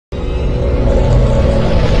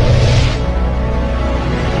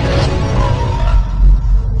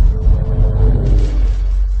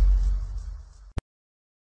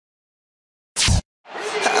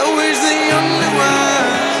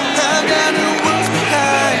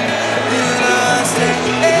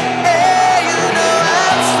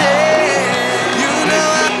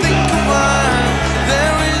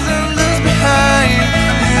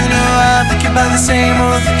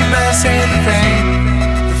say the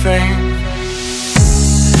fame.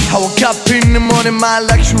 I woke up in the morning, my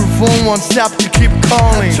luxury phone won't stop to keep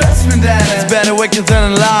calling. Trust me that it's better wicked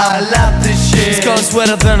than a lie. I love this shit. It's gonna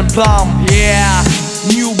sweater than a plum. Yeah,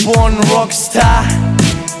 newborn rock star,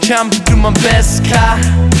 jumping through my best car.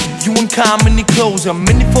 You won't come any closer.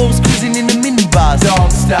 Many folks cruising in the minibus.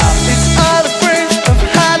 Don't stop. It's all the friends of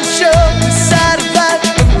how to show the side of life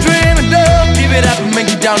of dreaming of. Give it up and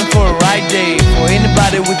make it down for a right day. For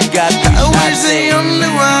anybody with you got I wish the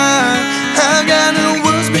only one. I got no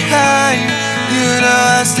words behind. You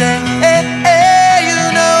know I'll stay. Hey, hey, you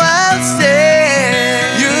know I'll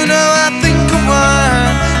stay. You know I think of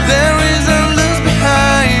one. There is no lose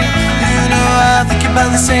behind. You know I think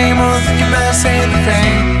about the same, or think about saying the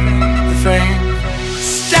fame.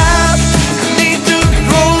 Stop, I need to get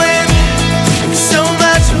rolling. So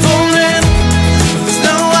much falling. There's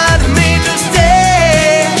no other me to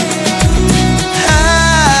stay.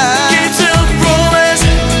 Keep till the promise.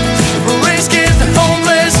 Risk is the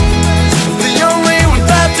homeless. The only one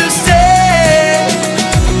about to stay.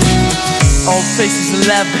 Old faces are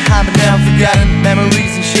left behind but never forgotten.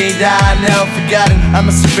 Memories and shade I never forgotten. I'm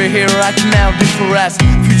a superhero I can now do for us.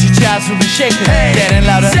 Future child will be shaking, getting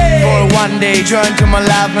louder. For one day, join to my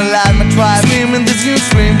life and light my tribe. Swim in this new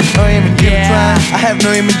stream, no even give a try. I have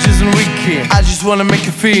no images and wiki. I just wanna make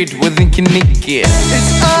a feed with thinking Nicky.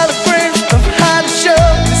 It's all the friends of how to show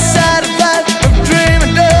the side of life of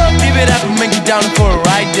dreaming of. Give it up and make it down for a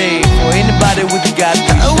right day. For anybody with you got